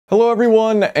Hello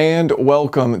everyone and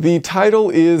welcome. The title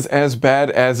is as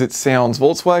bad as it sounds.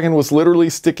 Volkswagen was literally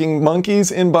sticking monkeys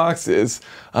in boxes,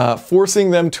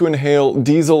 forcing them to inhale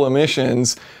diesel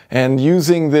emissions and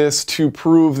using this to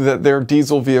prove that their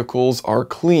diesel vehicles are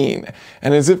clean.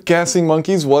 And as if gassing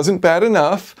monkeys wasn't bad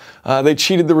enough, they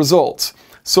cheated the results.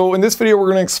 So in this video, we're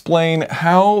going to explain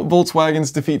how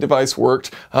Volkswagen's defeat device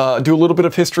worked, do a little bit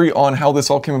of history on how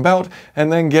this all came about,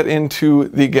 and then get into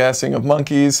the gassing of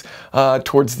monkeys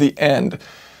towards the end.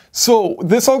 So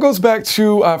this all goes back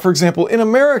to, for example, in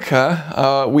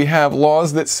America, we have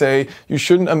laws that say you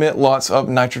shouldn't emit lots of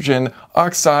nitrogen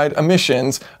oxide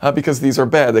emissions because these are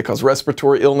bad. They cause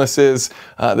respiratory illnesses,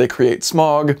 they create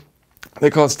smog. They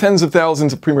cause tens of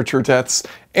thousands of premature deaths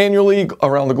annually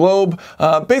around the globe.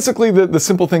 Basically, the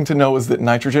simple thing to know is that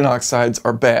nitrogen oxides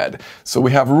are bad. So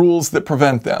we have rules that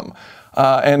prevent them.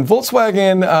 And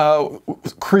Volkswagen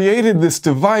created this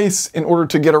device in order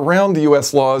to get around the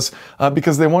US laws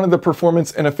because they wanted the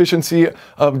performance and efficiency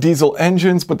of diesel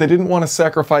engines, but they didn't want to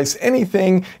sacrifice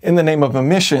anything in the name of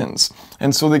emissions.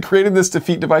 And so they created this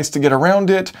defeat device to get around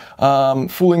it,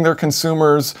 fooling their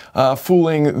consumers,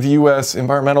 fooling the US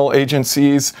environmental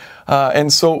agencies.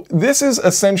 And so this is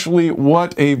essentially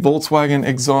what a Volkswagen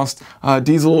exhaust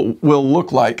diesel will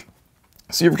look like.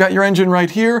 So you've got your engine right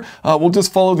here. We'll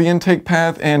just follow the intake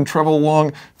path and travel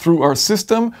along through our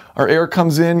system. Our air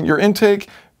comes in your intake,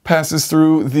 passes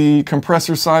through the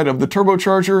compressor side of the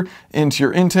turbocharger into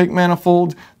your intake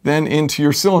manifold, then into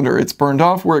your cylinder. It's burned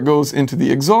off where it goes into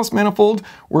the exhaust manifold,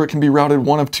 where it can be routed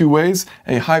one of two ways,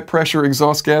 a high pressure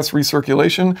exhaust gas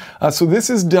recirculation. So this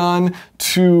is done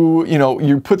to,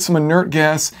 you put some inert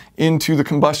gas into the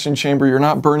combustion chamber. You're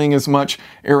not burning as much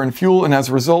air and fuel, and as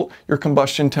a result, your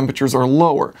combustion temperatures are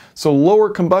lower. So lower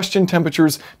combustion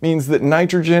temperatures means that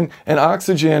nitrogen and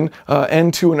oxygen,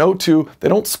 N2 and O2, they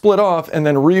don't split off and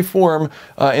then reform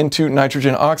into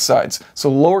nitrogen oxides. So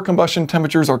lower combustion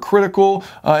temperatures are critical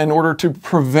in order to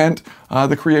prevent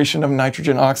the creation of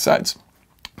nitrogen oxides.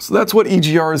 So that's what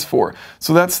EGR is for.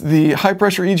 So that's the high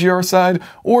pressure EGR side,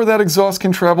 or that exhaust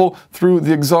can travel through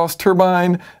the exhaust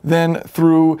turbine, then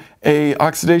through a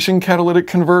oxidation catalytic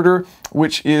converter,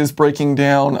 which is breaking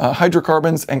down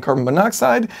hydrocarbons and carbon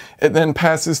monoxide. It then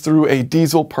passes through a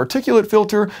diesel particulate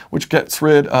filter, which gets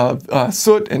rid of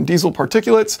soot and diesel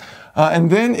particulates.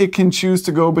 And then it can choose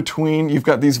to go between, you've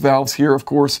got these valves here, of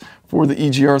course, for the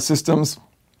EGR systems.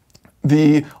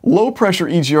 The low pressure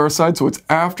EGR side, so it's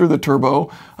after the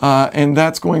turbo, and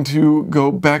that's going to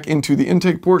go back into the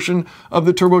intake portion of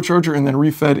the turbocharger and then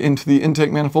refed into the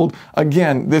intake manifold.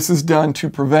 Again, this is done to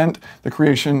prevent the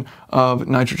creation of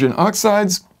nitrogen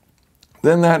oxides.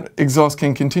 Then that exhaust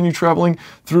can continue traveling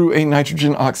through a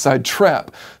nitrogen oxide trap.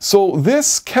 So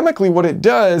this, chemically, what it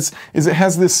does is it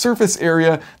has this surface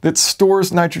area that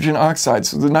stores nitrogen oxides.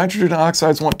 So the nitrogen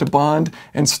oxides want to bond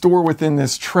and store within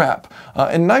this trap.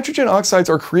 And nitrogen oxides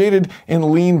are created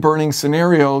in lean burning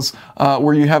scenarios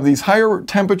where you have these higher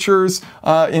temperatures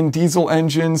in diesel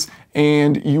engines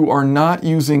and you are not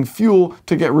using fuel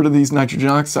to get rid of these nitrogen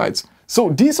oxides. So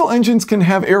diesel engines can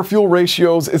have air-fuel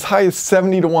ratios as high as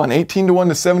 70 to 1, 18 to 1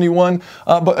 to 71,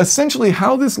 but essentially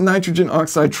how this nitrogen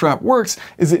oxide trap works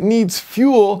is it needs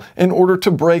fuel in order to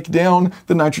break down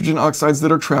the nitrogen oxides that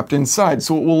are trapped inside.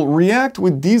 So it will react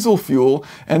with diesel fuel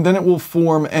and then it will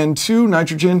form N2,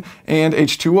 nitrogen, and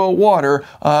H2O, water,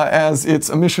 as its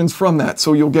emissions from that.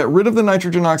 So you'll get rid of the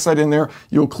nitrogen oxide in there,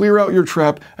 you'll clear out your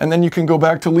trap, and then you can go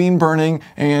back to lean burning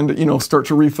and start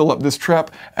to refill up this trap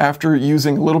after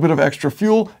using a little bit of extra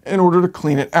fuel in order to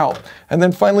clean it out. And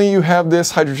then finally you have this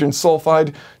hydrogen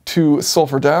sulfide to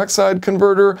sulfur dioxide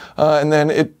converter, and then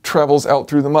it travels out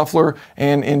through the muffler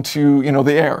and into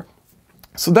the air.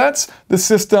 So that's the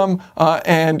system,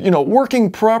 and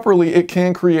working properly, it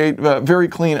can create very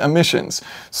clean emissions.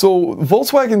 So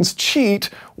Volkswagen's cheat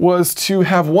was to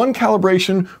have one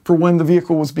calibration for when the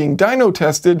vehicle was being dyno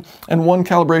tested and one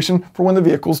calibration for when the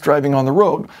vehicle's driving on the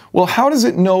road. Well, how does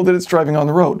it know that it's driving on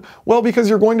the road? Well, because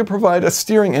you're going to provide a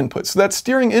steering input. So that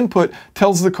steering input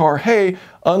tells the car, hey,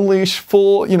 unleash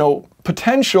full,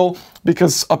 potential,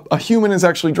 because a human is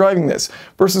actually driving this.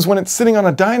 Versus when it's sitting on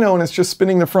a dyno and it's just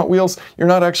spinning the front wheels, you're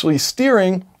not actually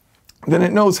steering. then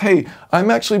it knows, hey, I'm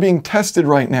actually being tested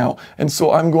right now, and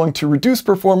so I'm going to reduce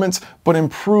performance but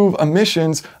improve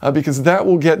emissions because that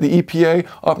will get the EPA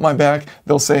off my back.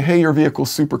 They'll say, hey, your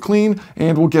vehicle's super clean,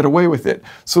 and we'll get away with it.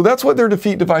 So that's what their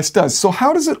defeat device does. So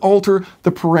how does it alter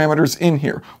the parameters in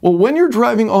here? Well, when you're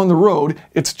driving on the road,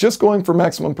 it's just going for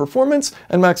maximum performance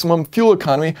and maximum fuel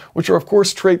economy, which are of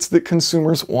course traits that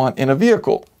consumers want in a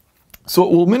vehicle. So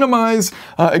it will minimize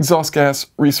exhaust gas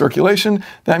recirculation.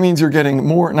 That means you're getting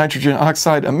more nitrogen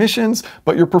oxide emissions,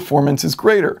 but your performance is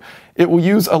greater. It will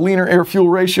use a leaner air-fuel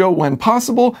ratio when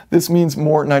possible. This means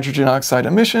more nitrogen oxide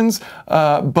emissions,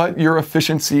 but your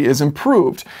efficiency is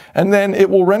improved. And then it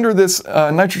will render this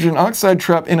nitrogen oxide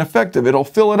trap ineffective. It'll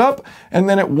fill it up, and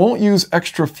then it won't use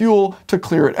extra fuel to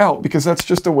clear it out, because that's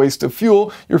just a waste of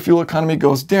fuel. Your fuel economy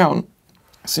goes down.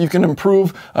 So you can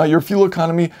improve your fuel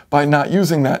economy by not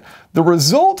using that. The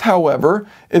result, however,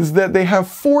 is that they have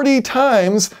 40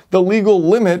 times the legal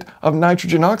limit of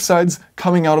nitrogen oxides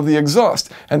coming out of the exhaust.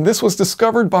 And this was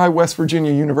discovered by West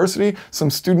Virginia University, some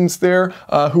students there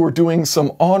who were doing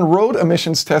some on-road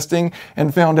emissions testing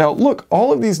and found out, look,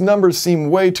 all of these numbers seem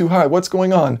way too high. What's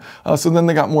going on? So then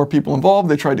they got more people involved.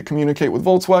 They tried to communicate with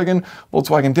Volkswagen.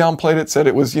 Volkswagen downplayed it, said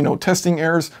it was, testing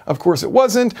errors. Of course it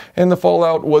wasn't. And the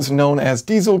fallout was known as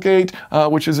Dieselgate,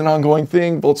 which is an ongoing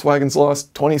thing. Volkswagen's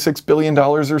lost $26 billion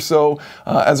or so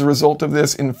as a result of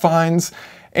this in fines.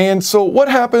 And so what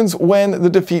happens when the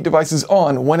defeat device is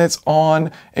on, when it's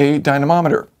on a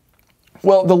dynamometer?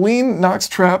 Well, the lean NOx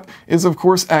trap is of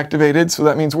course activated, so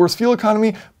that means worse fuel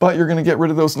economy, but you're going to get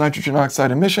rid of those nitrogen oxide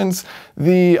emissions.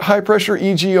 The high pressure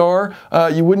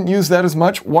EGR, you wouldn't use that as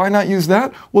much. Why not use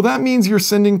that? Well, that means you're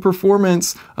sending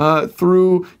performance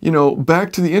through,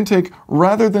 back to the intake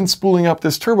rather than spooling up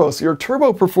this turbo. So your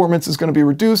turbo performance is going to be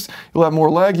reduced. You'll have more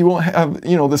lag. You won't have,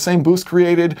 the same boost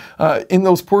created in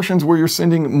those portions where you're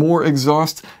sending more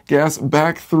exhaust gas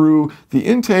back through the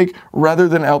intake rather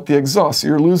than out the exhaust. So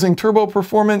you're losing turbo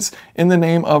performance in the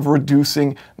name of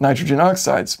reducing nitrogen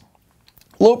oxides.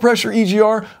 Low pressure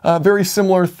EGR, very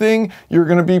similar thing. You're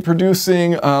going to be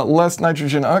producing less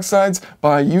nitrogen oxides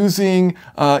by using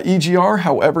EGR.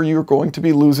 However, you're going to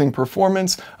be losing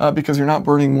performance because you're not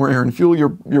burning more air and fuel.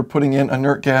 You're putting in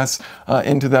inert gas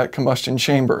into that combustion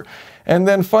chamber. And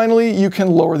then finally, you can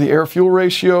lower the air-fuel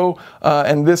ratio,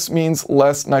 and this means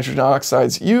less nitrogen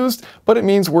oxides used, but it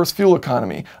means worse fuel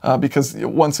economy because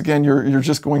once again, you're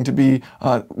just going to be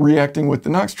reacting with the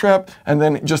NOx trap, and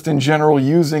then just in general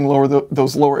using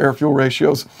those lower air-fuel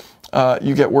ratios.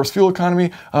 You get worse fuel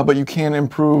economy, but you can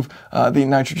improve the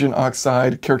nitrogen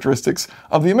oxide characteristics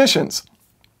of the emissions.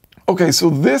 Okay, so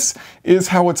this is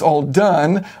how it's all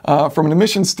done from an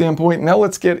emissions standpoint. Now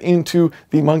let's get into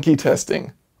the monkey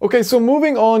testing. Okay, so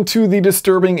moving on to the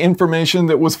disturbing information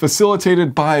that was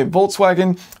facilitated by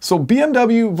Volkswagen. So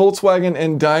BMW, Volkswagen,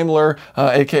 and Daimler,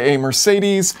 aka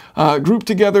Mercedes, grouped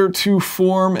together to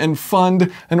form and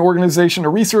fund an organization, a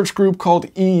research group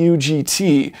called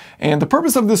EUGT. And the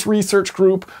purpose of this research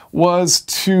group was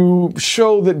to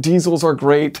show that diesels are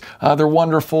great, they're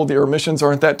wonderful, their emissions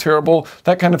aren't that terrible,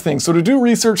 that kind of thing. So to do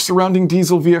research surrounding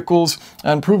diesel vehicles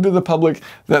and prove to the public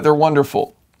that they're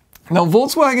wonderful. Now,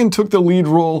 Volkswagen took the lead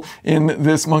role in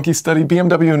this monkey study.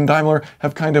 BMW and Daimler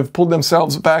have kind of pulled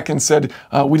themselves back and said,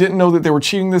 we didn't know that they were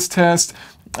cheating this test.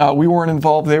 We weren't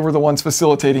involved. They were the ones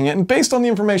facilitating it. And based on the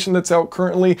information that's out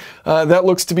currently, that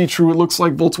looks to be true. It looks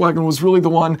like Volkswagen was really the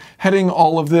one heading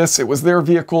all of this. It was their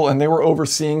vehicle and they were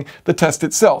overseeing the test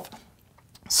itself.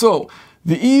 So,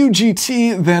 the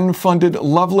EUGT then funded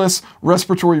Loveless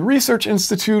Respiratory Research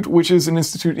Institute, which is an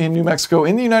institute in New Mexico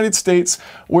in the United States,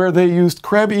 where they used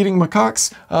crab-eating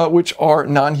macaques, which are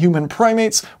non-human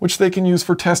primates, which they can use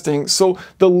for testing. So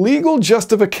the legal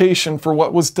justification for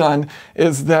what was done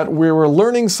is that we were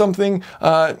learning something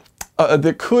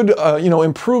that could,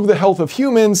 improve the health of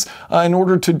humans. In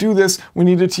order to do this, we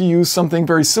needed to use something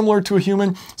very similar to a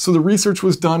human. So the research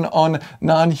was done on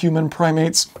non-human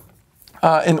primates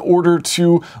in order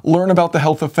to learn about the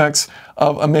health effects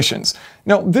of emissions.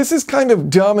 Now, this is kind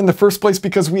of dumb in the first place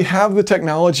because we have the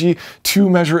technology to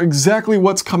measure exactly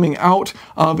what's coming out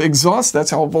of exhaust.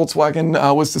 That's how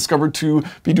Volkswagen was discovered to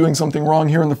be doing something wrong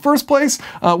here in the first place.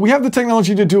 We have the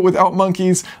technology to do it without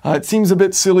monkeys. It seems a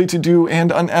bit silly to do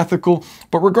and unethical,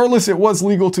 but regardless, it was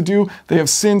legal to do. They have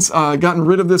since gotten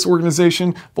rid of this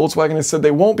organization. Volkswagen has said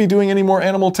they won't be doing any more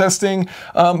animal testing,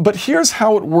 but here's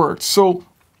how it worked. So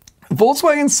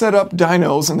Volkswagen set up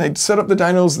dynos, and they set up the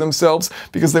dynos themselves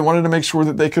because they wanted to make sure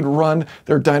that they could run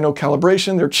their dyno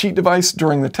calibration, their cheat device,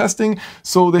 during the testing.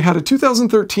 So they had a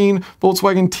 2013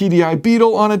 Volkswagen TDI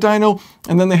Beetle on a dyno,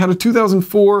 and then they had a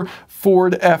 2004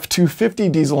 Ford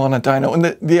F-250 diesel on a dyno.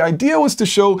 And the idea was to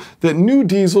show that new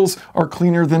diesels are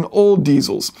cleaner than old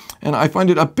diesels. And I find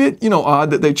it a bit,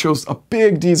 odd that they chose a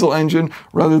big diesel engine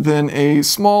rather than a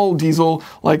small diesel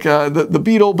like the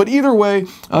Beetle. But either way,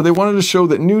 they wanted to show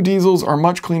that new diesels are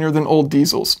much cleaner than old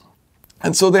diesels.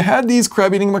 And so they had these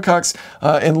crab-eating macaques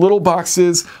in little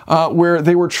boxes where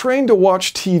they were trained to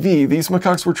watch TV. These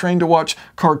macaques were trained to watch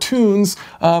cartoons,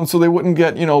 so they wouldn't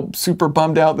get, super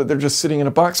bummed out that they're just sitting in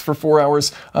a box for 4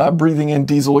 hours breathing in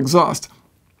diesel exhaust.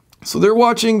 So they're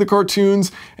watching the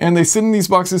cartoons, and they sit in these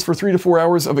boxes for 3 to 4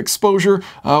 hours of exposure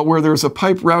where there's a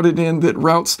pipe routed in that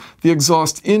routes the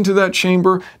exhaust into that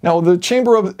chamber. Now the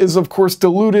chamber is of course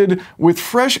diluted with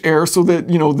fresh air so that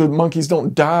the monkeys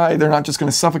don't die. They're not just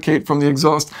going to suffocate from the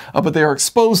exhaust, but they are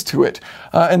exposed to it.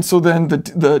 And so then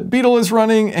the Beetle is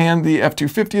running and the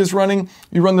F-250 is running.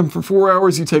 You run them for 4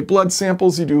 hours, you take blood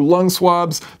samples, you do lung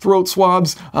swabs, throat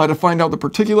swabs to find out the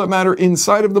particulate matter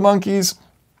inside of the monkeys.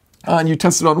 And you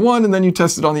tested on one, and then you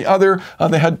tested on the other.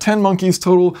 They had 10 monkeys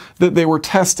total that they were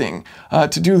testing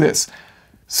to do this.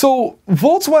 So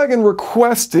Volkswagen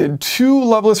requested to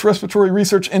Loveless Respiratory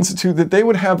Research Institute that they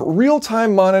would have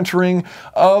real-time monitoring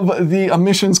of the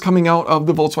emissions coming out of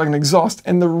the Volkswagen exhaust.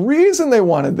 And the reason they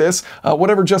wanted this,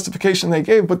 whatever justification they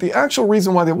gave, but the actual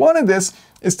reason why they wanted this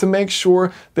is to make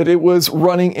sure that it was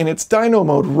running in its dyno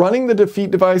mode, running the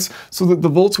defeat device so that the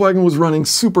Volkswagen was running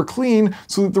super clean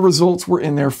so that the results were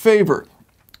in their favor.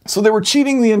 So they were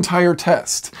cheating the entire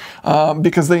test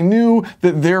because they knew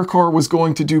that their car was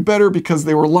going to do better because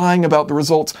they were lying about the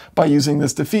results by using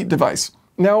this defeat device.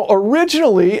 Now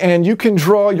originally, and you can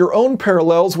draw your own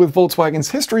parallels with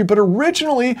Volkswagen's history, but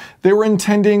originally they were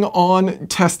intending on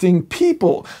testing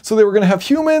people. So they were going to have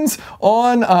humans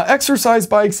on exercise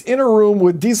bikes in a room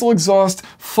with diesel exhaust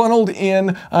funneled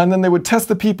in, and then they would test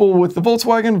the people with the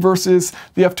Volkswagen versus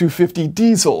the F-250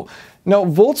 diesel. Now,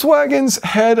 Volkswagen's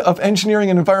head of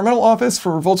engineering and environmental office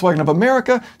for Volkswagen of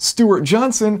America, Stuart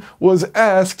Johnson, was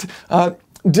asked,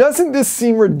 doesn't this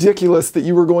seem ridiculous that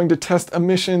you were going to test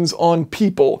emissions on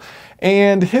people?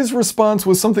 And his response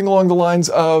was something along the lines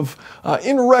of,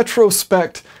 in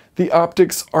retrospect, the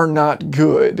optics are not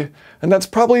good. And that's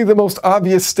probably the most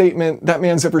obvious statement that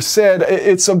man's ever said.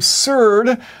 It's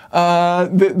absurd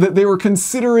that they were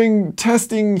considering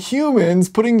testing humans,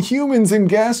 putting humans in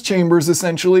gas chambers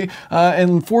essentially,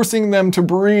 and forcing them to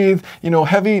breathe,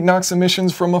 heavy NOx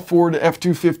emissions from a Ford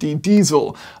F-250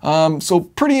 diesel. So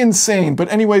pretty insane. But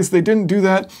anyways, they didn't do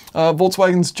that.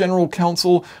 Volkswagen's general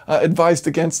counsel advised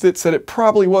against it, said it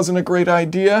probably wasn't a great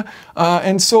idea.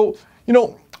 And so,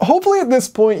 hopefully at this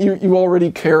point you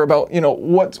already care about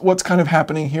what's kind of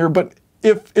happening here, but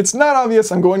if it's not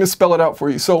obvious, I'm going to spell it out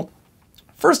for you. So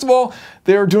first of all,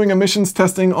 they are doing emissions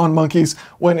testing on monkeys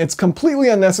when it's completely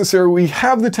unnecessary. We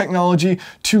have the technology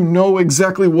to know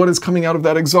exactly what is coming out of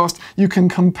that exhaust. You can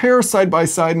compare side by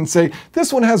side and say,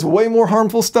 this one has way more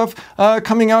harmful stuff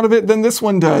coming out of it than this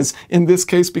one does. In this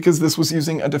case, because this was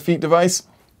using a defeat device.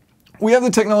 We have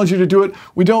the technology to do it.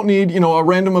 We don't need, a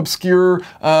random obscure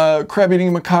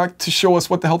crab-eating macaque to show us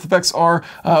what the health effects are.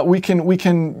 We can,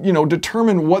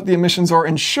 determine what the emissions are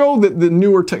and show that the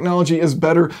newer technology is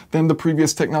better than the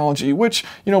previous technology, which,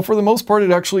 for the most part,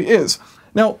 it actually is.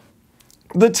 Now,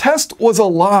 the test was a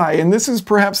lie, and this is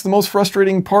perhaps the most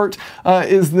frustrating part,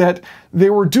 is that they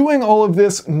were doing all of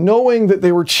this knowing that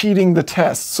they were cheating the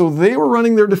test. So they were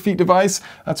running their defeat device.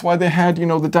 That's why they had, the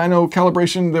dyno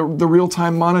calibration, the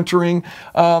real-time monitoring.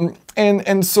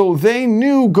 And so they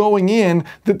knew going in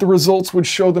that the results would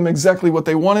show them exactly what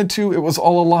they wanted to. It was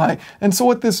all a lie. And so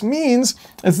what this means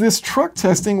is this truck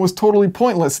testing was totally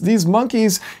pointless. These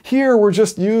monkeys here were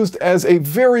just used as a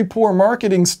very poor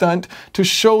marketing stunt to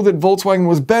show that Volkswagen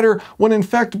was better, when in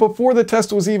fact before the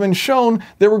test was even shown,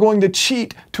 they were going to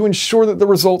cheat to ensure that the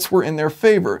results were in their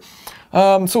favor.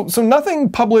 So nothing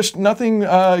published, nothing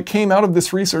came out of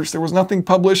this research. There was nothing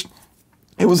published.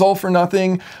 It was all for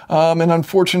nothing, and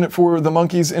unfortunate for the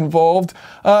monkeys involved.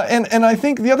 And I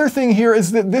think the other thing here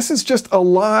is that this is just a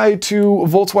lie to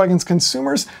Volkswagen's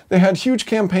consumers. They had huge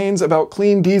campaigns about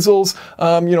clean diesels,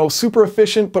 super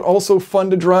efficient but also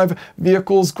fun to drive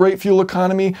vehicles, great fuel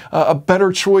economy, a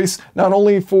better choice not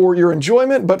only for your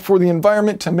enjoyment but for the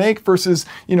environment to make versus,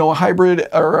 a hybrid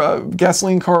or a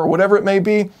gasoline car or whatever it may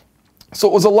be. So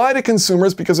it was a lie to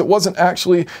consumers because it wasn't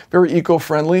actually very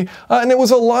eco-friendly, and it was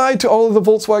a lie to all of the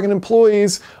Volkswagen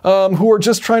employees who are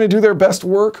just trying to do their best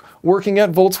work, working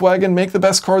at Volkswagen, make the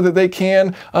best car that they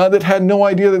can, that had no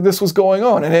idea that this was going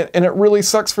on. And it really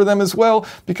sucks for them as well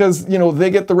because, they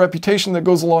get the reputation that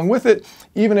goes along with it,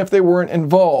 even if they weren't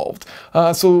involved.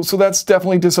 So that's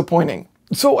definitely disappointing.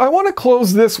 So I want to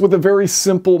close this with a very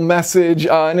simple message,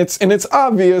 and it's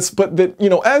obvious, but that, you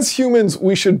know, as humans,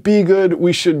 we should be good,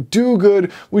 we should do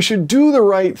the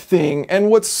right thing. And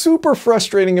what's super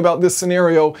frustrating about this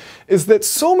scenario is that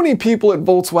so many people at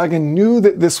Volkswagen knew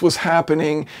that this was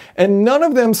happening, and none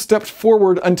of them stepped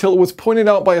forward until it was pointed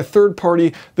out by a third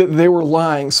party that they were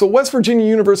lying. So West Virginia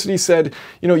University said,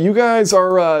 you know, you guys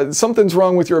are, something's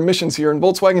wrong with your emissions here, and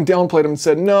Volkswagen downplayed them and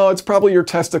said, no, it's probably your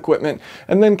test equipment.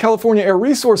 And then California Air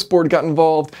Resource Board got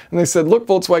involved and they said, look,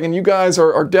 Volkswagen, you guys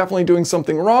are definitely doing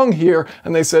something wrong here.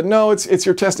 And they said, no, it's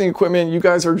your testing equipment. You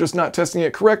guys are just not testing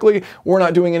it correctly. We're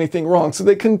not doing anything wrong. So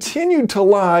they continued to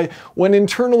lie when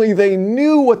internally they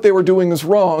knew what they were doing was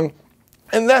wrong.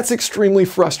 And that's extremely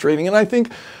frustrating. And I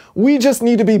think we just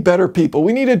need to be better people.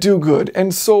 We need to do good.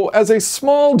 And so as a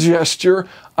small gesture,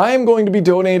 I am going to be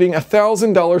donating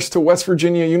 $1,000 to West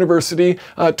Virginia University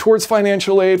towards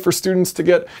financial aid for students to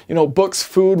get, you know, books,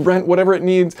 food, rent, whatever it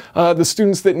needs, the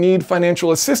students that need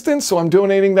financial assistance. So I'm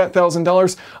donating that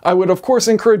 $1,000. I would, of course,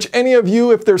 encourage any of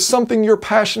you, if there's something you're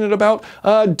passionate about,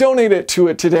 donate it to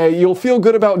it today. You'll feel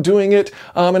good about doing it.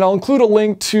 And I'll include a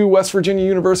link to West Virginia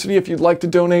University if you'd like to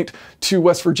donate to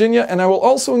West Virginia. And I will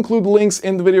also include links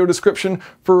in the video description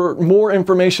for more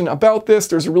information about this.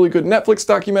 There's a really good Netflix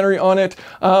documentary on it.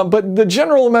 But the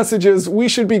general message is we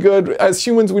should be good. As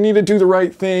humans, we need to do the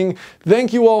right thing.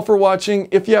 Thank you all for watching.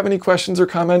 If you have any questions or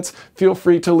comments, feel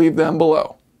free to leave them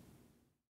below.